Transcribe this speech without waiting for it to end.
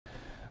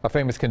A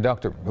famous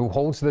conductor who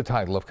holds the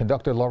title of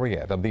Conductor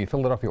Laureate of the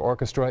Philadelphia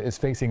Orchestra is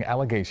facing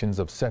allegations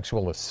of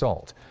sexual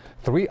assault.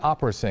 3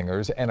 opera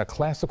singers and a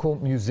classical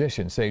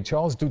musician say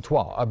Charles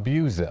Dutoit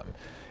abused them.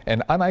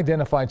 An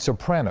unidentified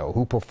soprano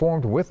who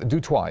performed with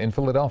Dutoit in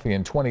Philadelphia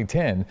in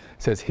 2010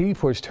 says he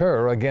pushed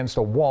her against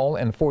a wall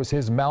and forced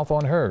his mouth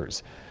on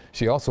hers.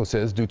 She also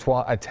says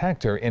Dutoit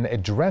attacked her in a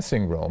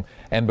dressing room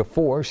and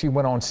before she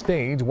went on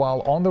stage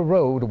while on the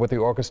road with the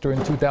orchestra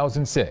in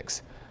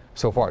 2006.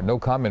 So far, no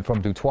comment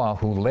from Dutoit,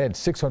 who led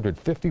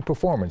 650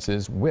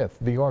 performances with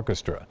the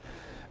orchestra.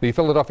 The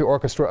Philadelphia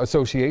Orchestra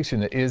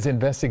Association is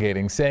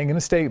investigating, saying in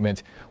a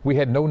statement, "We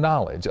had no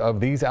knowledge of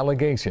these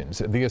allegations.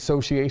 The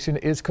association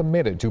is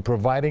committed to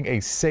providing a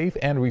safe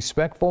and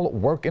respectful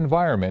work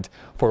environment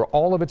for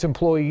all of its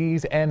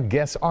employees and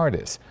guest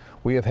artists.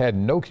 We have had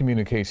no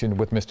communication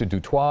with Mr.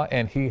 Dutoit,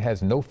 and he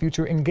has no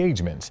future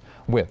engagements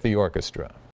with the orchestra."